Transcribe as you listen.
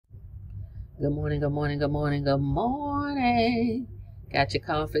Good morning, good morning, good morning, good morning. Got your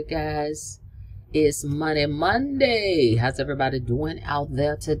coffee, guys? It's Monday. How's everybody doing out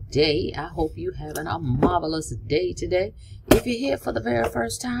there today? I hope you having a marvelous day today. If you're here for the very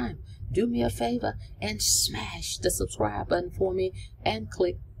first time, do me a favor and smash the subscribe button for me and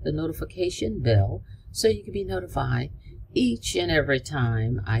click the notification bell so you can be notified each and every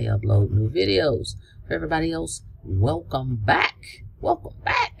time I upload new videos. For everybody else, welcome back. Welcome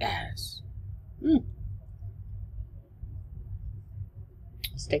back, guys.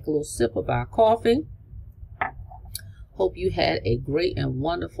 Let's take a little sip of our coffee. Hope you had a great and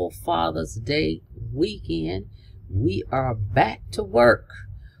wonderful Father's Day weekend. We are back to work.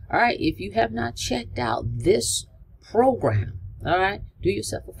 All right, if you have not checked out this program, all right, do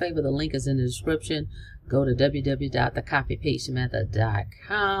yourself a favor. The link is in the description. Go to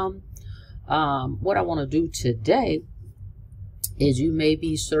www.thecopypastemethod.com. What I want to do today is you may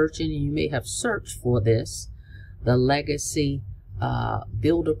be searching, and you may have searched for this, the Legacy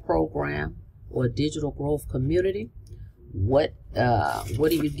Builder Program or Digital Growth Community. What do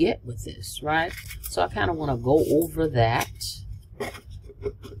you get with this, right? So I kind of want to go over that.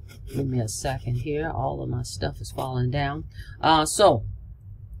 Give me a second here. All of my stuff is falling down. So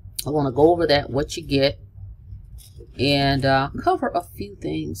I want to go over that, what you get, and cover a few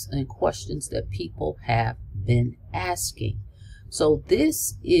things and questions that people have been asking. So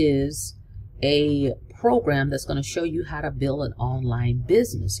this is a program that's going to show you how to build an online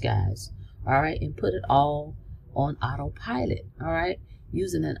business, guys. All right, and put it all on autopilot. All right,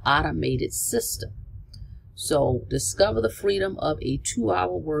 using an automated system. So discover the freedom of a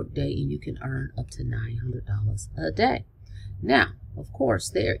 2-hour workday, and you can earn up to $900 a day. Now, of course,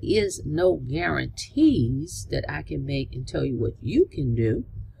 there is no guarantees that I can make and tell you what you can do,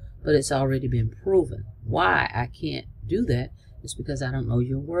 but it's already been proven. Why I can't do that is because I don't know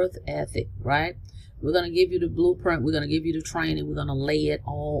your worth ethic, right? We're going to give you the blueprint. We're going to give you the training. We're going to lay it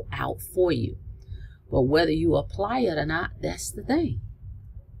all out for you. But whether you apply it or not, that's the thing.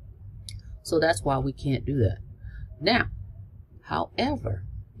 So that's why we can't do that. Now, however,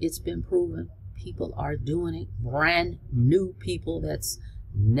 it's been proven. People are doing it. Brand new people that's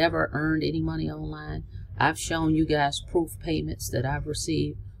never earned any money online. I've shown you guys proof payments that I've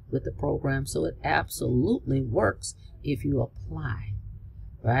received with the program. So it absolutely works if you apply,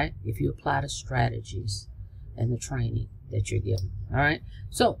 right? If you apply the strategies and the training that you're given. All right.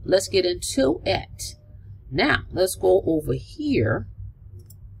 So let's get into it. Now, let's go over here.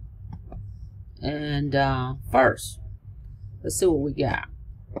 And first, let's see what we got.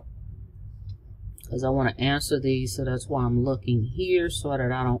 Because I want to answer these, so that's why I'm looking here so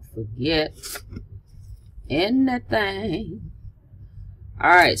that I don't forget anything.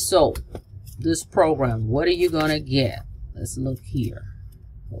 All right, so this program, what are you going to get? Let's look here.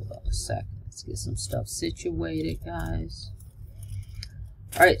 Hold on a second. Let's get some stuff situated, guys.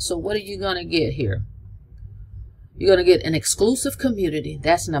 All right, so what are you going to get here? You're going to get an exclusive community.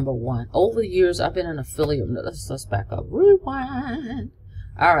 That's number one. Over the years, I've been an affiliate. Let's back up. Rewind.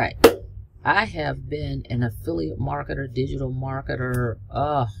 All right. I have been an affiliate marketer, digital marketer,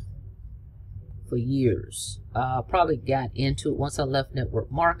 for years. Probably got into it once I left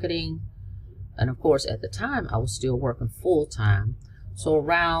network marketing. And of course, at the time, I was still working full time. So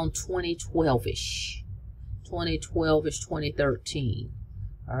around 2012-ish, 2013.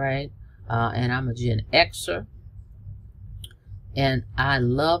 All right. And I'm a Gen Xer. And I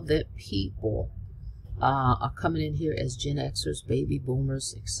love that people are coming in here as Gen Xers, baby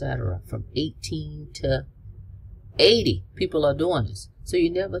boomers, etc. From 18 to 80, people are doing this. So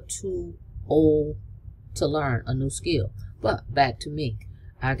you're never too old to learn a new skill. But back to me.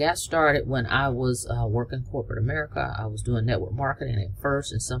 I got started when I was working corporate America. I was doing network marketing at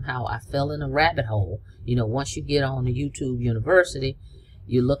first, and somehow I fell in a rabbit hole. You know, once you get on the YouTube University,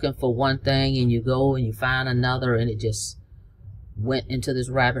 you're looking for one thing, and you go and you find another, and it just went into this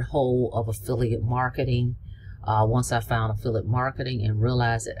rabbit hole of affiliate marketing. Once I found affiliate marketing and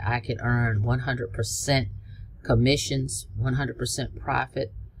realized that I could earn 100% commissions, 100%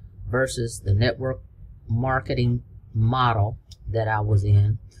 profit versus the network marketing model that I was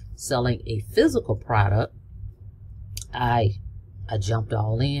in, selling a physical product, I jumped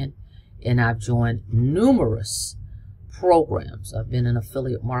all in, and I've joined numerous programs. I've been an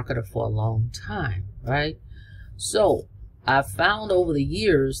affiliate marketer for a long time, right? So I've found over the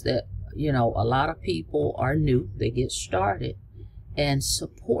years that, you know, a lot of people are new. They get started, and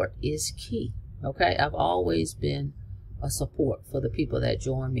support is key. Okay, I've always been a support for the people that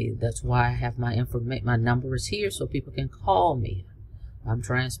join me. That's why I have my information. My number is here so people can call me. I'm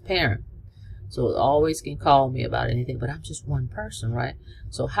transparent. So always can call me about anything, but I'm just one person, right?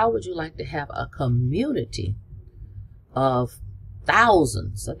 So how would you like to have a community of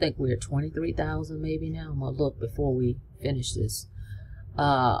thousands? I think we're at 23,000 maybe now. I'm going to look before we finish this.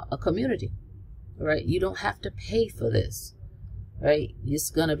 A community, right? You don't have to pay for this, right? It's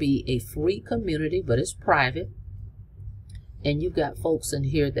going to be a free community, but it's private. And you've got folks in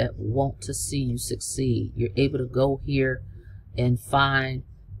here that want to see you succeed. You're able to go here and find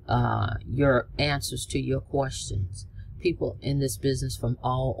your answers to your questions. People in this business from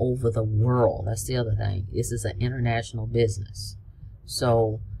all over the world. That's the other thing. This is an international business.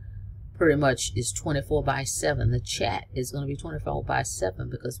 So pretty much it's 24/7. The chat is going to be 24/7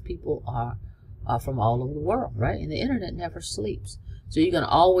 because people are from all over the world, right? And the internet never sleeps. So you're going to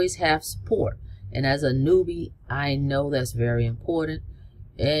always have support. And as a newbie, I know that's very important.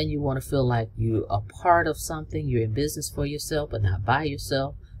 And you want to feel like you're a part of something. You're in business for yourself, but not by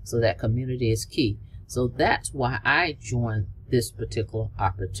yourself. So that community is key. So that's why I joined this particular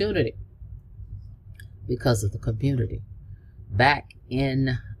opportunity, because of the community. Back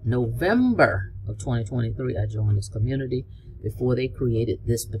in November of 2023, I joined this community before they created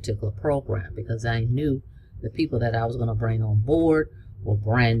this particular program, because I knew the people that I was going to bring on board were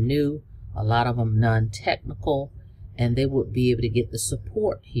brand new, a lot of them non-technical, and they would be able to get the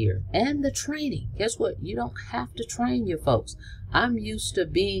support here and the training. Guess what? You don't have to train your folks. I'm used to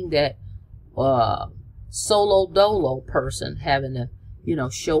being that solo dolo person, having to, you know,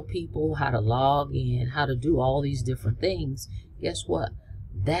 show people how to log in, how to do all these different things. Guess what?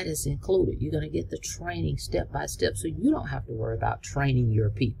 That is included. You're going to get the training step by step, so you don't have to worry about training your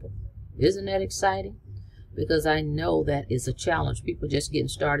people. Isn't that exciting? Because I know that is a challenge. People just getting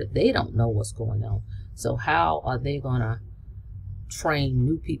started, they don't know what's going on. So how are they going to train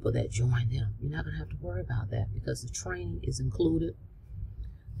new people that join them? You're not going to have to worry about that, because the training is included.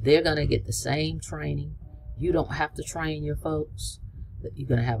 They're going to get the same training. You don't have to train your folks. You're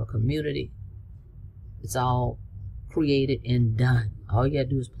going to have a community. It's all created and done. All you got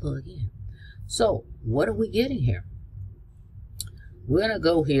to do is plug in. So what are we getting here? We're going to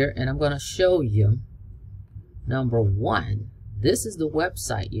go here and I'm going to show you, number one, this is the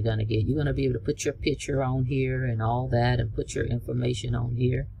website you're going to get. You're going to be able to put your picture on here and all that, and put your information on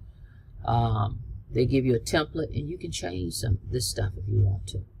here. They give you a template, and you can change this stuff if you want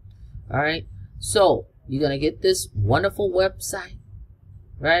to. All right. So you're going to get this wonderful website,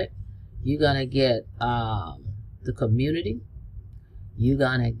 right? You're going to get the community. You're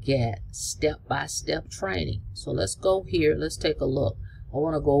going to get step-by-step training. So let's go here. Let's take a look. I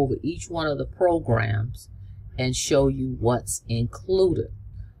want to go over each one of the programs and show you what's included.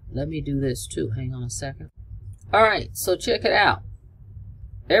 Let me do this too. Hang on a second. All right, so check it out.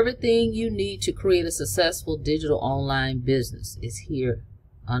 Everything you need to create a successful digital online business is here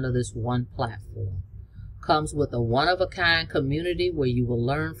under this one platform. Comes with a one-of-a-kind community where you will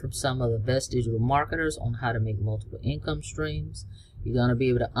learn from some of the best digital marketers on how to make multiple income streams. You're going to be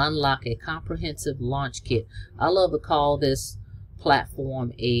able to unlock a comprehensive launch kit. I love to call this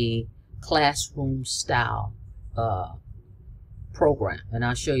platform a classroom style program, and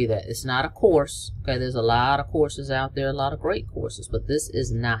I'll show you that. It's not a course. Okay, there's a lot of courses out there, a lot of great courses, but this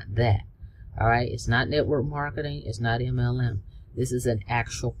is not that. All right, it's not network marketing, it's not MLM. This is an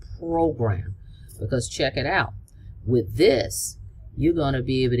actual program, because check it out. With this, you're going to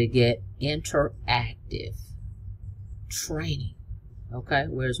be able to get interactive training. Okay,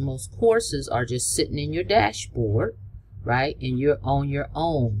 whereas most courses are just sitting in your dashboard, right, and you're on your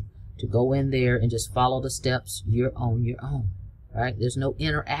own to go in there and just follow the steps. You're on your own, right? There's no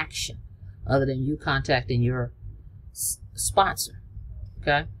interaction other than you contacting your sponsor.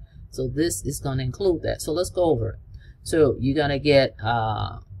 Okay, so this is going to include that. So let's go over it. So you're going to get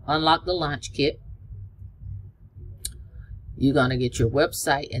unlock the launch kit. You're going to get your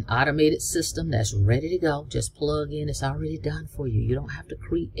website and automated system that's ready to go. Just plug in. It's already done for you. You don't have to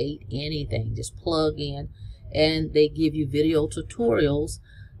create anything. Just plug in, and they give you video tutorials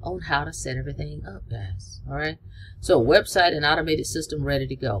on how to set everything up, guys. All right. So website and automated system ready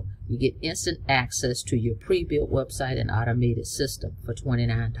to go. You get instant access to your pre-built website and automated system for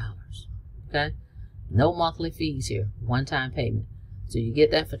 $29. Okay. No monthly fees here. One-time payment. So you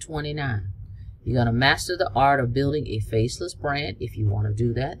get that for $29. You're going to master the art of building a faceless brand. If you want to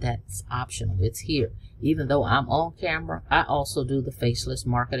do that, that's optional. It's here. Even though I'm on camera, I also do the faceless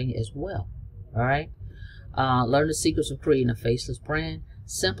marketing as well. All right. Learn the secrets of creating a faceless brand.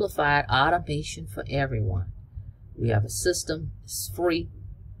 Simplified automation for everyone. We have a system. It's free.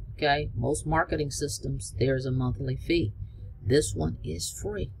 Okay. Most marketing systems, there's a monthly fee. This one is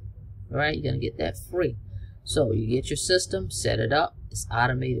free. All right. You're going to get that free. So you get your system, set it up. It's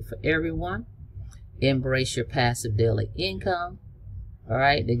automated for everyone. Embrace your passive daily income. All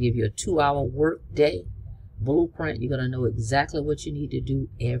right, they give you a 2-hour work day blueprint. You're going to know exactly what you need to do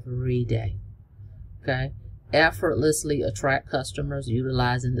every day. Okay, effortlessly attract customers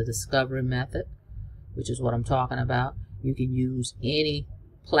utilizing the discovery method, which is what I'm talking about. You can use any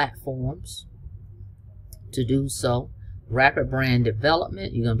platforms to do so. Rapid brand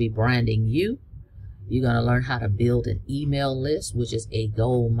development. You're going to be branding you. You're going to learn how to build an email list, which is a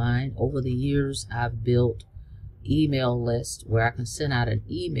gold mine. Over the years, I've built email lists where I can send out an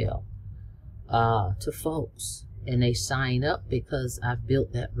email to folks, and they sign up because I've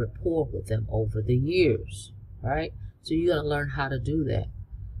built that rapport with them over the years, right? So you're going to learn how to do that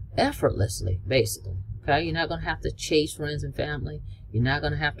effortlessly, basically. Okay, you're not going to have to chase friends and family. You're not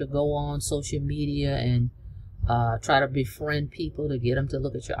going to have to go on social media and try to befriend people to get them to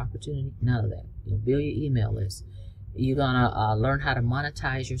look at your opportunity. None of that. You'll build your email list. You're going to learn how to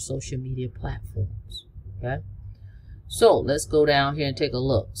monetize your social media platforms. Okay, so let's go down here and take a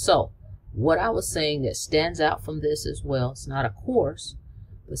look. So what I was saying that stands out from this as well, it's not a course,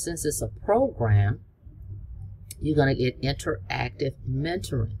 but since it's a program, you're going to get interactive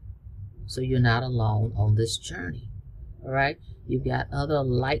mentoring. So you're not alone on this journey. All right, you've got other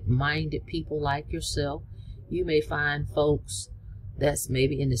like-minded people like yourself. You may find folks that's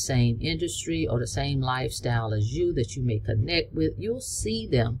maybe in the same industry or the same lifestyle as you that you may connect with. You'll see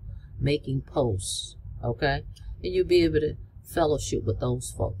them making posts, okay? And you'll be able to fellowship with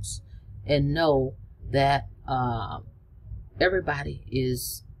those folks and know that everybody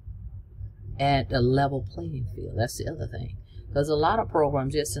is at a level playing field. That's the other thing. Because a lot of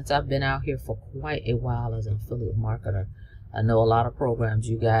programs, just since I've been out here for quite a while as an affiliate marketer, I know a lot of programs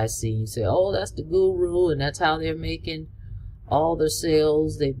you guys see, you say, oh, that's the guru, and that's how they're making all their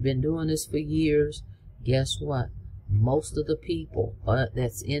sales. They've been doing this for years. Guess what? Most of the people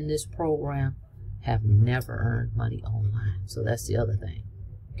that's in this program have never earned money online. So that's the other thing.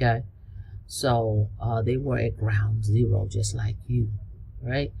 Okay? So they were at ground zero, just like you.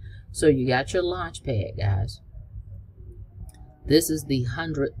 Right? So you got your launch pad, guys. This is the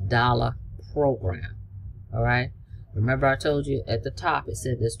 $100 program. All right? Remember I told you at the top, it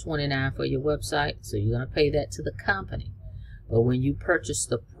said there's $29 for your website. So you're going to pay that to the company. But when you purchase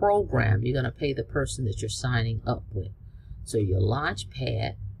the program, you're going to pay the person that you're signing up with. So your launch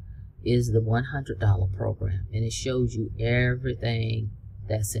pad is the $100 program. And it shows you everything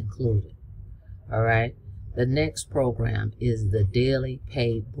that's included. All right. The next program is the Daily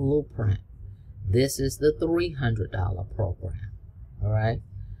Pay Blueprint. This is the $300 program. All right.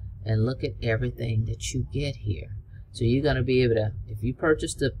 And look at everything that you get here. So you're going to be able to, if you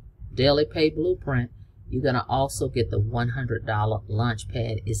purchase the Daily Pay Blueprint, you're going to also get the $100 launch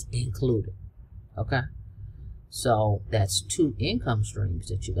pad is included. Okay. So that's 2 income streams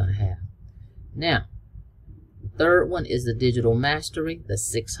that you're going to have. Now, the third one is the Digital Mastery, the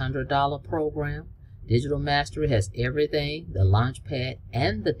 $600 program. Digital Mastery has everything, the launch pad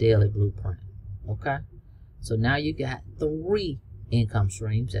and the daily blueprint. Okay. So now you got 3 income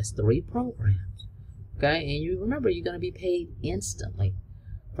streams. That's 3 programs. Okay. And you remember, you're going to be paid instantly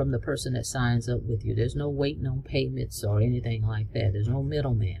from the person that signs up with you. There's no waiting on payments or anything like that. There's no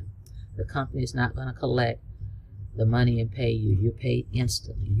middleman. The company is not going to collect the money and pay you. You're paid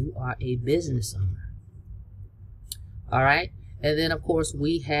instantly. You are a business owner. All right. And then, of course,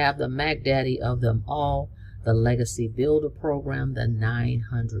 we have the Mac Daddy of them all, the Legacy Builder program, the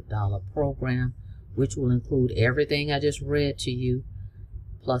 $900 program, which will include everything I just read to you,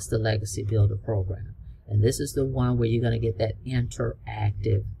 plus the Legacy Builder program. And this is the one where you're going to get that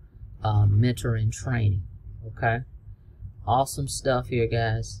interactive mentoring training. Okay. Awesome stuff here,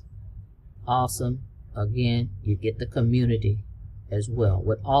 guys. Awesome. Again, you get the community as well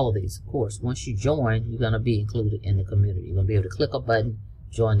with all of these. Of course, once you join, you're going to be included in the community. You're going to be able to click a button,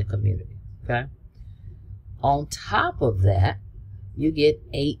 join the community. Okay. On top of that, you get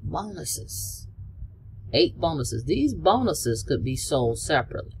 8 bonuses. 8 bonuses. These bonuses could be sold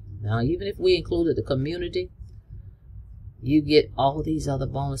separately. Now, even if we included the community, you get all these other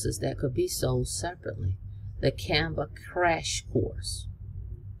bonuses that could be sold separately. The Canva Crash Course.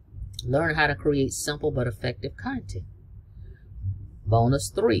 Learn how to create simple but effective content. Bonus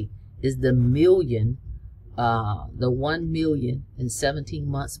 3 is the 1 million in 17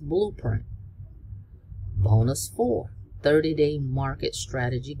 months blueprint. Bonus 4, 30-day market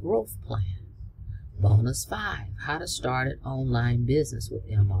strategy growth plan. Bonus 5, how to start an online business with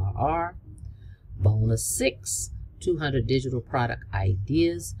MRR. Bonus 6, 200 digital product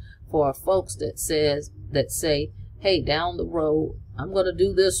ideas for folks that say, hey, down the road, I'm going to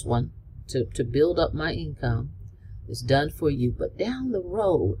do this one to build up my income. It's done for you, but down the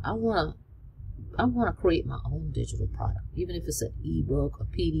road, I want I want to create my own digital product, even if it's an ebook, a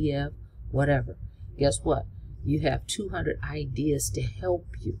PDF, whatever. Guess what? You have 200 ideas to help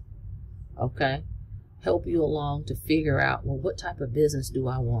you, okay? Help you along to figure out, well, what type of business do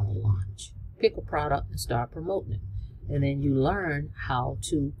I want to launch? Pick a product and start promoting it. And then you learn how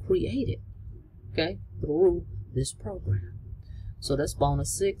to create it, okay, through this program. So that's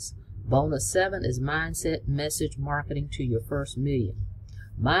bonus 6. Bonus 7 is mindset message marketing to your first million.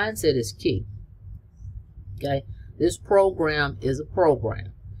 Mindset is key, okay? This program is a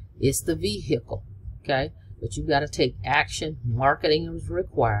program. It's the vehicle, okay? But you got to take action. Marketing is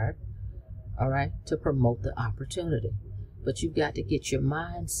required, all right, to promote the opportunity. But you've got to get your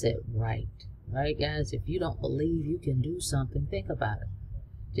mindset right, right, guys? If you don't believe you can do something, think about it.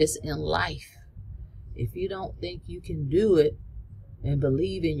 Just in life, if you don't think you can do it and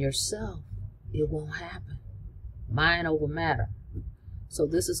believe in yourself, it won't happen. Mind over matter. So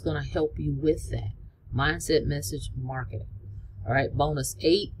this is going to help you with that. Mindset message marketing. All right, bonus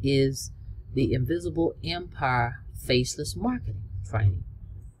 8 is the Invisible Empire Faceless Marketing Training.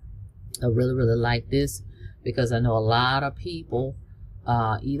 I really, really like this because I know a lot of people,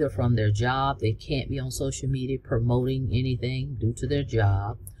 either from their job, they can't be on social media promoting anything due to their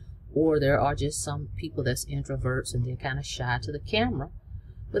job, or there are just some people that's introverts and they're kind of shy to the camera,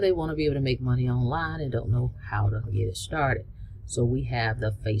 but they want to be able to make money online and don't know how to get it started. So we have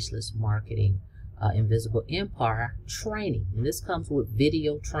the Faceless Marketing Invisible Empire Training, and this comes with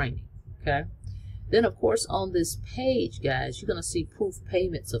video training, okay? Then, of course, on this page, guys, you're going to see proof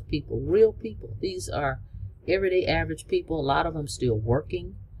payments of people, real people. These are everyday average people. A lot of them still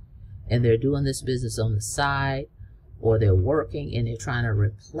working, and they're doing this business on the side, or they're working and they're trying to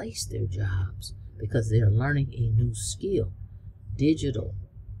replace their jobs because they're learning a new skill, digital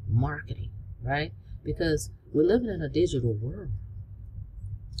marketing, right? Because we're living in a digital world.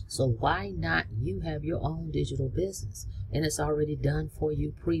 So why not you have your own digital business? And it's already done for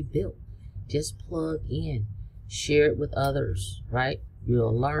you, pre-built. Just plug in, share it with others, right?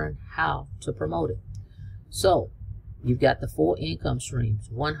 You'll learn how to promote it. So you've got the 4 income streams,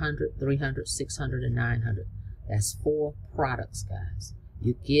 100, 300, 600, and 900. That's 4 products, guys.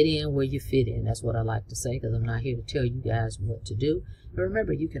 You get in where you fit in. That's what I like to say, because I'm not here to tell you guys what to do. But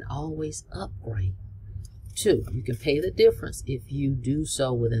remember, you can always upgrade. 2, you can pay the difference if you do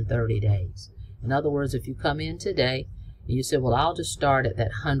so within 30 days. In other words, if you come in today and you say, well, I'll just start at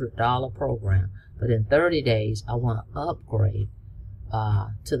that $100 program, but in 30 days, I want to upgrade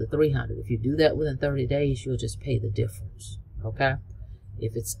to the 300. If you do that within 30 days, you'll just pay the difference, okay?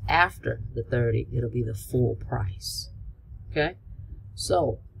 If it's after the 30, it'll be the full price, okay?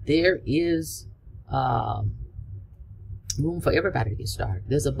 So there is room for everybody to get started.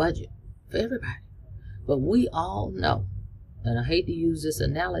 There's a budget for everybody. But we all know, and I hate to use this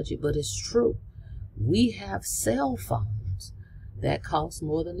analogy, but it's true. We have cell phones that cost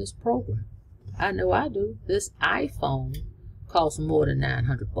more than this program. I know I do. This iPhone costs more than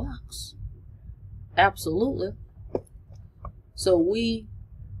 $900. Absolutely. So we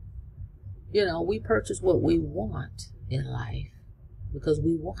purchase what we want in life because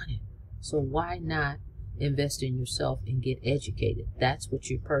we want it. So why not invest in yourself and get educated? That's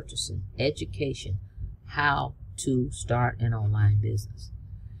what you're purchasing. Education. How to start an online business.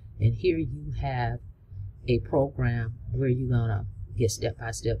 And here you have a program where you're going to get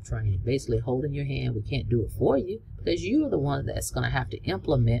step-by-step training. Basically holding your hand. We can't do it for you because you're the one that's going to have to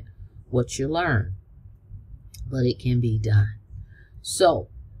implement what you learn. But it can be done. So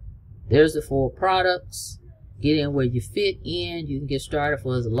there's the 4 products. Get in where you fit in. You can get started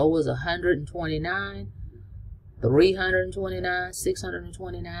for as low as $129, $329,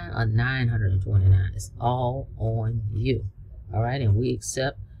 $629, or $929. It's all on you. All right, and we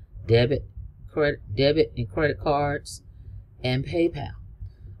accept debit and credit cards and PayPal.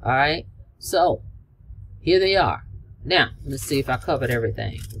 All right, so here they are. Now let's see if I covered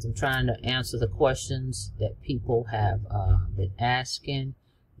everything, because I'm trying to answer the questions that people have been asking.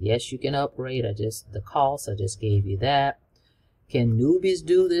 Yes, you can upgrade. The cost, I just gave you that. Can newbies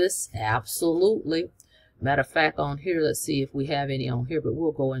do this? Absolutely. Matter of fact, on here, let's see if we have any on here, but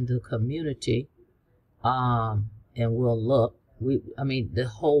we'll go into the community and we'll look. The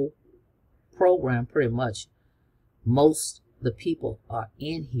whole program, pretty much, most the people are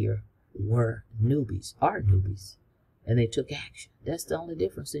in here are newbies, and they took action. That's the only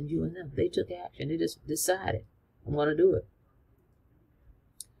difference in you and them. They took action. They just decided, I'm going to do it.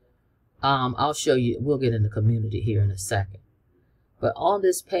 I'll show you. We'll get in the community here in a second. But on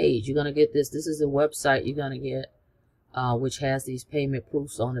this page, you're going to get this. This is the website you're going to get, which has these payment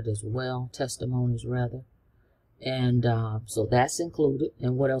proofs on it as well, testimonies rather. And so that's included.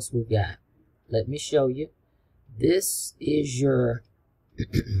 And what else we got? let me show you. This is your,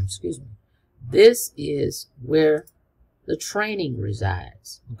 excuse me, this is where the training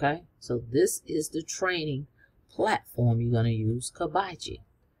resides, okay? So this is the training platform you're going to use, Kabachi.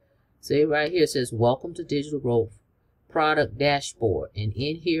 See right here, it says, welcome to Digital Growth Product Dashboard. And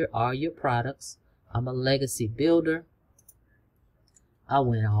in here are your products. I'm a legacy builder. I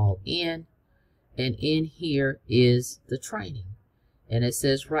went all in. And in here is the training. And it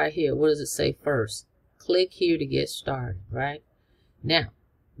says right here, what does it say first? Click here to get started, right? Now,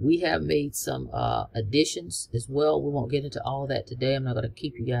 we have made some additions as well. We won't get into all that today. I'm not going to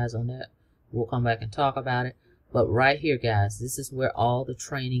keep you guys on that. We'll come back and talk about it. But right here, guys, this is where all the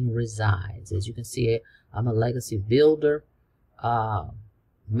training resides. As you can see, I'm a legacy builder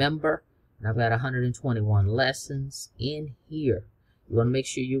member, and I've got 121 lessons in here. You want to make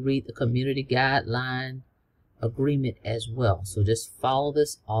sure you read the community guideline agreement as well. So just follow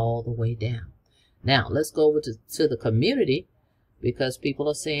this all the way down. Now, let's go over to the community, because people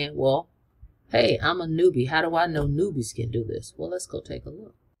are saying, well, hey, I'm a newbie. How do I know newbies can do this? Well, let's go take a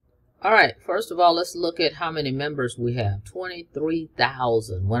look. All right, first of all, let's look at how many members we have.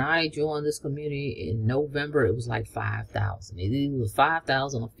 23,000. When I joined this community in November, it was like 5,000. It was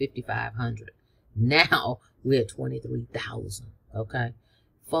 5,000 or 5,500. Now we're at 23,000. Okay,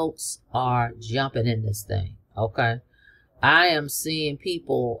 folks are jumping in this thing. Okay, I am seeing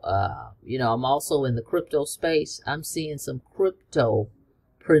people. You know, I'm also in the crypto space. I'm seeing some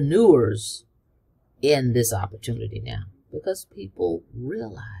cryptopreneurs in this opportunity now, because people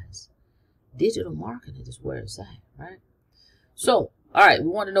realize digital marketing is where it's at, right? So, all right, we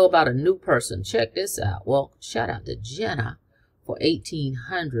want to know about a new person. Check this out. Well, shout out to Jenna for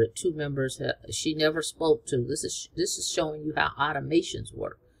 1,800. 2 members she never spoke to. This is showing you how automations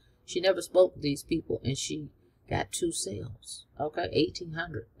work. She never spoke to these people, and she got 2 sales. Okay,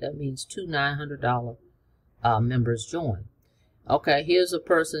 1,800. That means 2 $900 members joined. Okay, here's a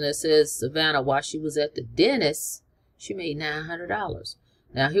person that says, Savannah, while she was at the dentist, she made $900.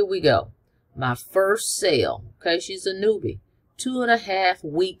 Now, here we go. My first sale. Okay, she's a newbie. 2.5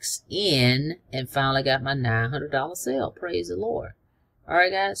 weeks in, and finally got my $900 sale. Praise the Lord. All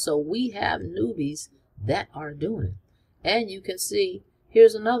right, guys. So we have newbies that are doing it. And you can see,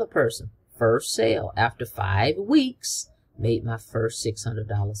 here's another person. First sale. After 5 weeks, made my first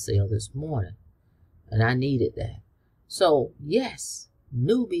 $600 sale this morning. And I needed that. So, yes,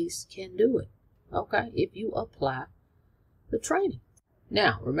 newbies can do it. Okay, if you apply the training.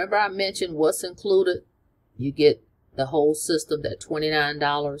 Now, remember I mentioned what's included. You get the whole system, that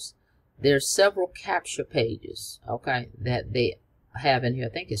 $29. There's several capture pages, okay, that they have in here. I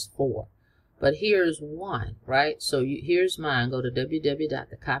think it's 4. But here's one, right? So here's mine. Go to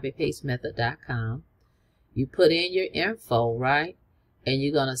www.thecopypastemethod.com. You put in your info, right? And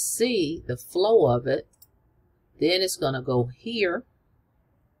you're going to see the flow of it. Then it's going to go here.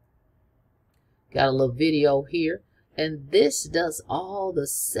 Got a little video here. And this does all the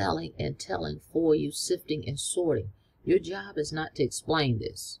selling and telling for you, sifting and sorting. Your job is not to explain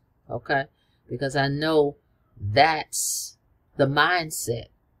this, okay? Because I know that's the mindset.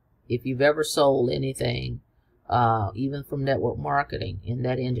 If you've ever sold anything, even from network marketing in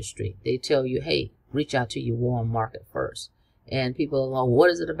that industry, they tell you, hey, reach out to your warm market first. And people are like, what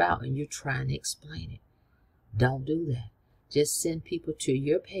is it about? And you're trying to explain it. Don't do that. Just send people to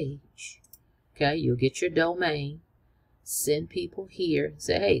your page. Okay, you'll get your domain. Send people here.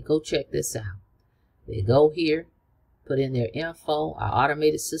 Say, hey, go check this out. They go here, put in their info. Our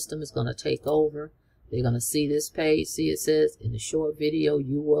automated system is going to take over. They're going to see this page. See, it says in the short video,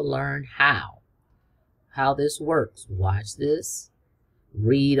 you will learn how this works. Watch this.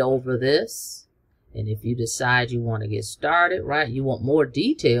 Read over this. And if you decide you want to get started, right, you want more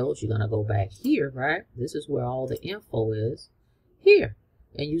details, you're going to go back here, right? This is where all the info is. Here.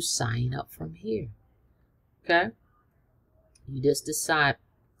 And you sign up from here. Okay? You just decide,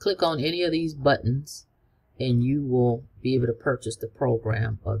 click on any of these buttons, and you will be able to purchase the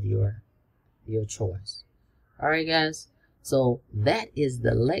program of your choice. All right, guys. So that is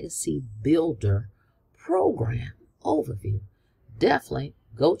the Legacy Builder program overview. Definitely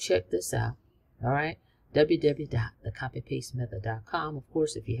go check this out. All right. www.thecopypastemethod.com. Of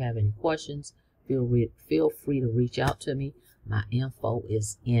course, if you have any questions, feel free to reach out to me. My info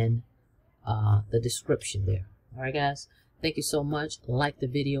is in the description there. All right, guys. Thank you so much. Like the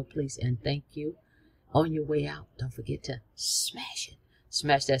video, please, and thank you. On your way out, don't forget to smash it.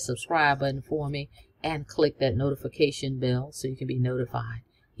 Smash that subscribe button for me and click that notification bell so you can be notified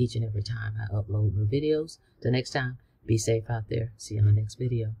each and every time I upload new videos. Till next time, be safe out there. See you in the next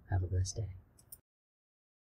video. Have a blessed day.